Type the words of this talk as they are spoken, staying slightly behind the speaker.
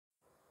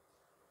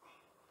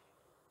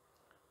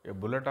A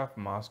bullet of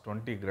mass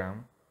 20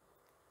 gram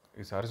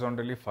is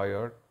horizontally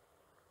fired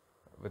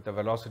with a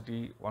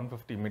velocity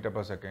 150 meter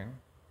per second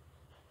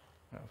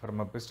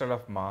from a pistol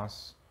of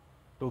mass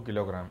 2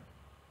 kilogram.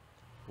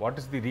 What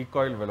is the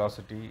recoil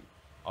velocity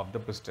of the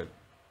pistol?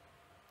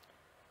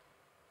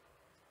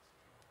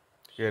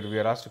 Here we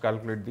are asked to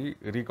calculate the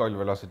recoil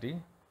velocity.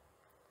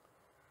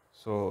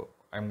 So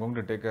I am going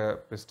to take a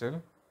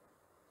pistol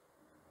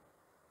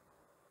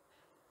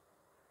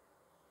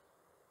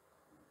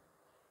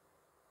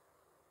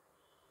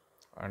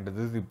and this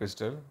is the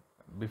pistol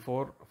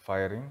before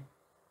firing.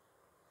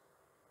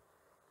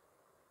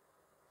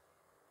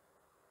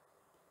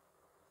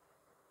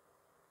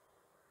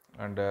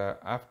 And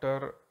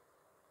after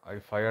I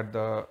fired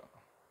the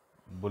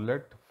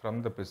bullet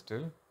from the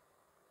pistol,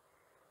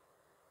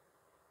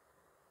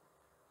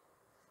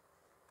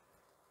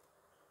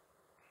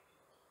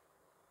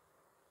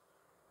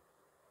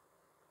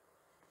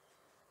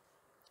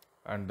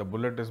 and the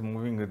bullet is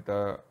moving with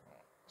the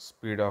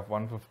speed of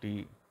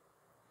 150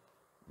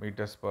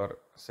 meters per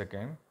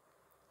second.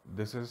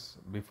 This is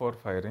before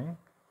firing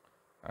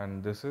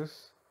and this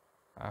is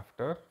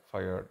after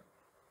fired.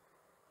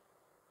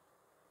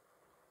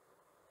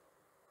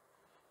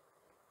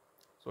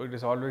 So it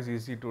is always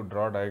easy to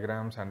draw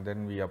diagrams and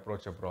then we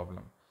approach a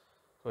problem.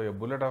 So a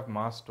bullet of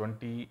mass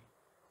 20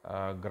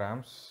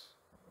 grams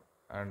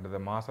and the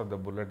mass of the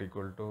bullet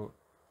equal to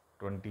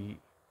 20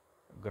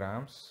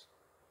 grams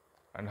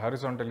and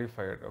horizontally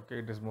fired. Okay,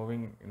 it is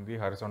moving in the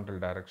horizontal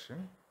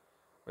direction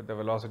with the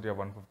velocity of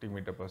 150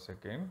 meter per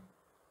second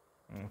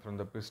from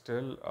the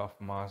pistol of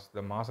mass.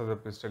 The mass of the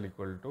pistol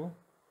equal to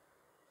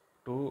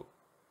 2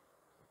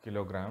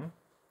 kilogram.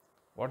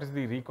 What is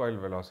the recoil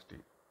velocity?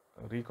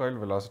 Recoil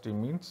velocity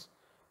means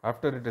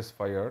after it is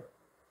fired,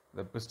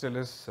 the pistol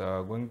is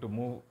going to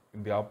move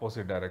in the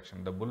opposite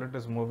direction. The bullet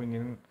is moving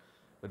in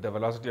with the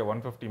velocity of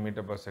 150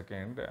 meter per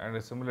second,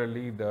 and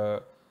similarly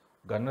the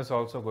gun is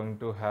also going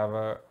to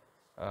have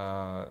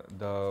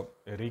the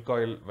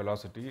recoil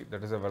velocity,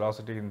 that is a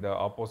velocity in the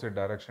opposite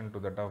direction to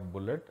that of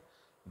bullet.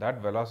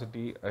 That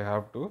velocity I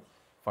have to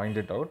find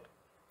it out.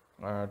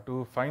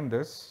 To find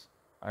this,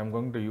 I am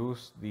going to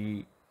use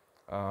the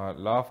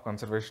law of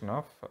conservation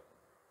of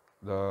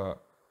the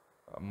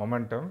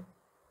momentum.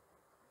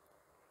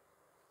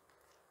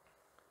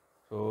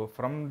 So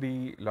from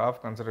the law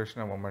of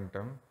conservation of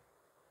momentum,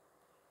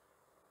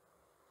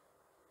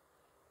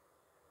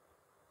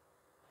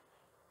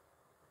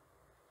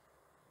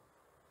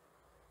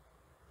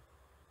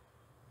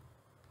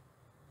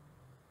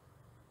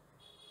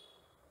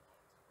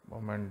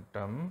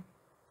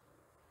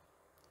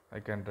 I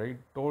can write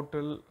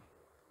total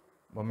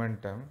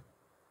momentum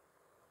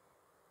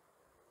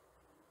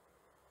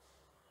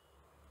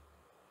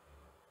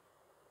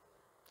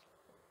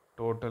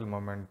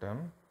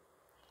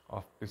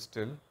of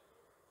pistol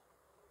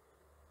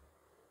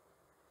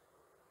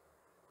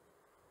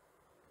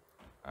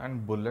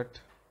and bullet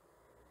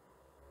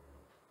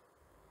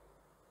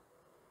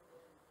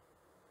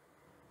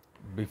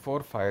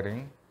before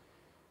firing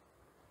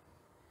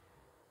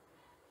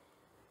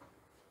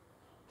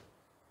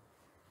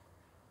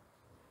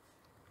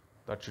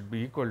that should be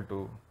equal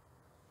to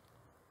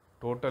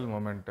total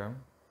momentum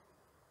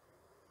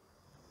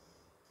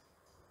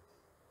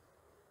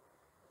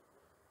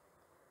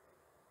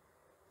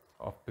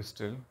of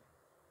pistol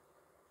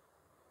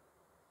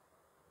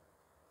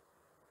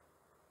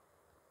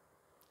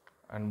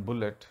and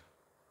bullet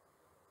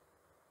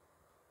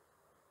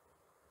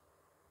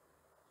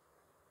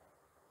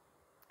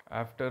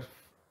after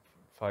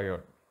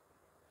fired.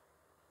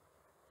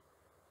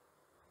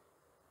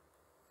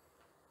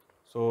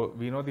 So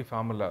we know the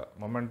formula,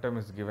 momentum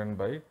is given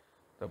by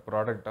the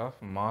product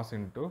of mass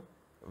into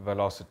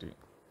velocity.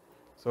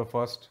 So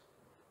first,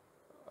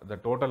 the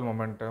total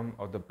momentum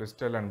of the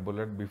pistol and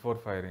bullet before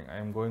firing. I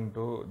am going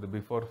to the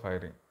before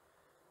firing.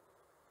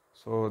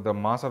 So the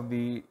mass of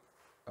the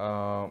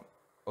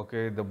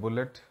the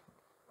bullet,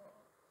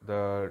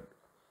 that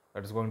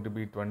is going to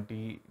be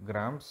 20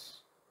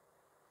 grams,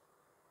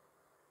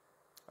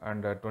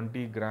 and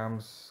 20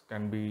 grams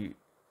can be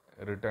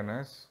written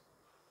as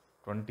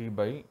 20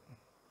 by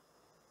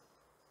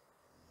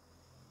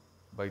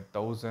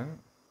 1000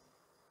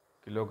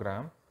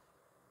 kilogram,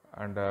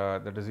 and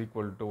that is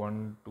equal to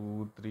 1,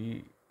 2,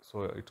 3.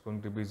 So it's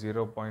going to be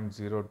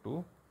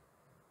 0.02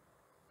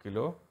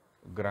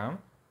 kilogram.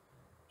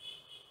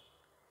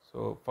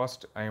 So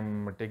first I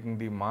am taking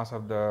the mass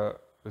of the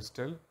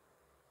pistol,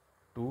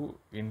 2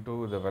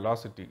 into the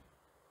velocity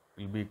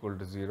will be equal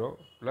to 0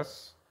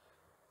 plus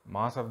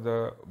mass of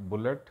the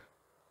bullet,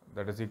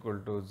 that is equal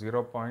to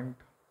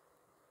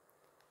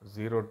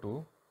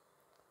 0.02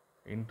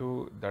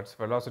 into that's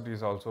velocity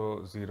is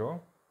also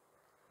 0,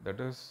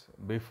 that is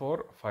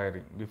before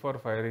firing. Before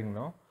firing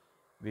now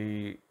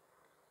the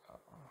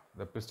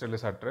pistol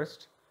is at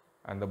rest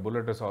and the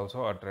bullet is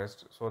also at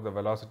rest, so the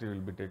velocity will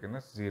be taken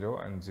as 0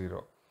 and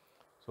 0.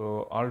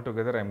 So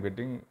altogether I am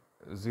getting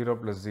 0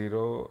 plus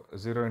 0,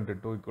 0 into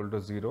 2 equal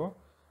to 0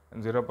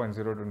 and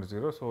 0.02 into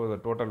 0, so the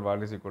total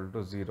value is equal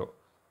to 0.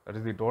 That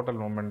is the total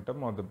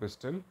momentum of the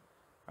pistol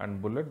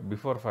and bullet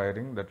before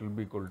firing, that will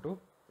be equal to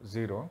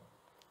 0.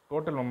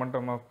 Total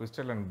momentum of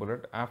pistol and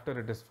bullet after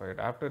it is fired.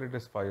 After it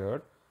is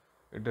fired,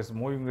 it is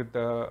moving with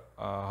a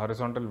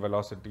horizontal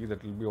velocity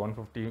that will be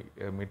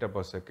 150 meter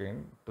per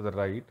second to the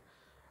right,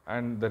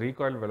 and the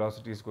recoil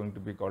velocity is going to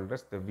be called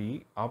as the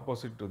V,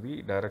 opposite to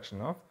the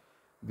direction of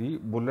the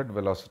bullet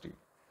velocity.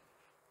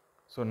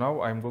 So now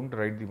I am going to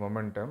write the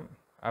momentum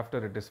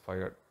after it is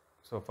fired.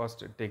 So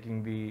first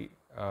taking the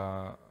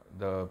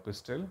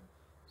pistol,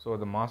 so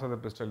the mass of the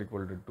pistol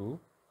equal to 2,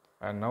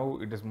 and now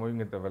it is moving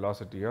with the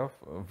velocity of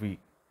V,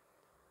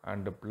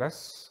 and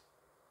plus,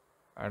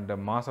 and the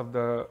mass of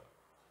the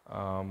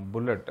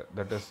bullet,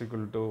 that is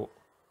equal to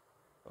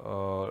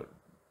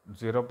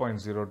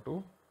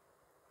 0.02.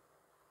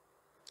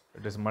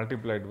 It is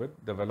multiplied with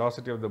the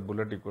velocity of the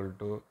bullet equal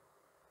to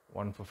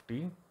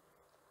 150.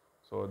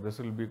 So this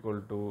will be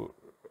equal to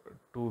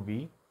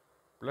 2V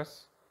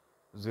plus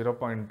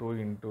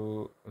 0.2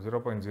 into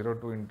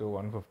 0.02 into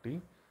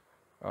 150,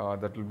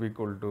 that will be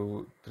equal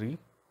to 3.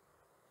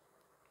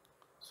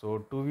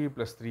 So 2V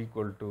plus 3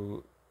 equal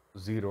to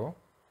 0.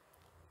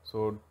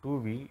 So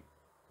 2V,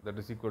 that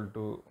is equal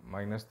to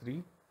minus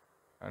 3,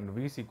 and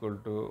V is equal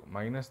to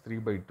minus 3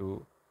 by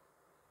 2,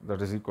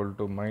 that is equal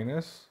to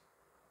minus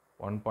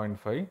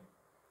 1.5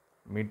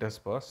 meters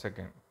per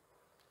second.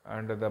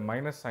 And the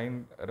minus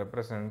sign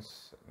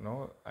represents,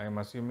 I am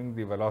assuming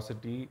the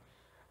velocity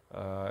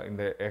in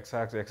the x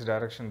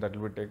direction, that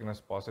will be taken as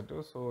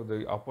positive. So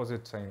the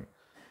opposite sign,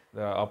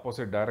 the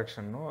opposite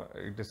direction,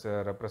 it is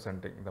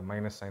representing, the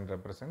minus sign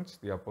represents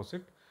the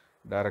opposite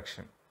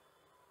direction.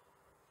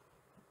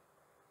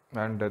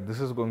 And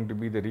this is going to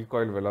be the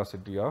recoil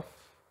velocity of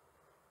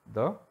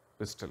the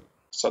pistol.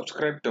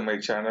 Subscribe to my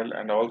channel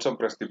and also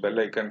press the bell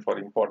icon for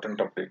important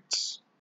updates.